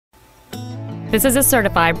This is a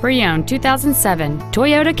certified pre-owned 2007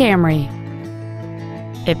 Toyota Camry.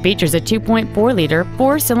 It features a 2.4-liter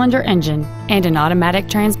four-cylinder engine and an automatic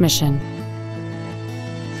transmission.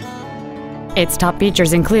 Its top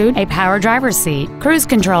features include a power driver's seat, cruise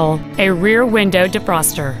control, a rear window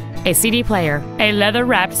defroster, a CD player, a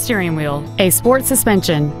leather-wrapped steering wheel, a sport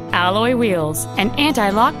suspension, alloy wheels, an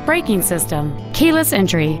anti-lock braking system, keyless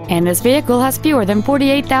entry, and this vehicle has fewer than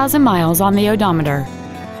 48,000 miles on the odometer.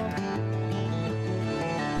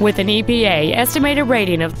 With an EPA estimated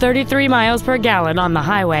rating of 33 miles per gallon on the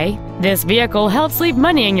highway, this vehicle helps leave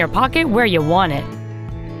money in your pocket where you want it.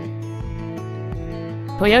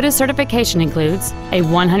 Toyota's certification includes a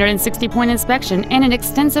 160-point inspection and an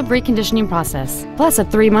extensive reconditioning process, plus a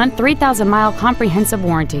 3-month, 3,000-mile comprehensive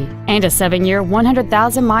warranty and a 7-year,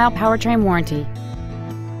 100,000-mile powertrain warranty.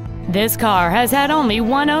 This car has had only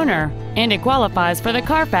one owner, and it qualifies for the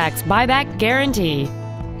Carfax buyback guarantee.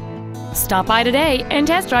 Stop by today and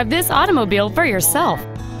test drive this automobile for yourself.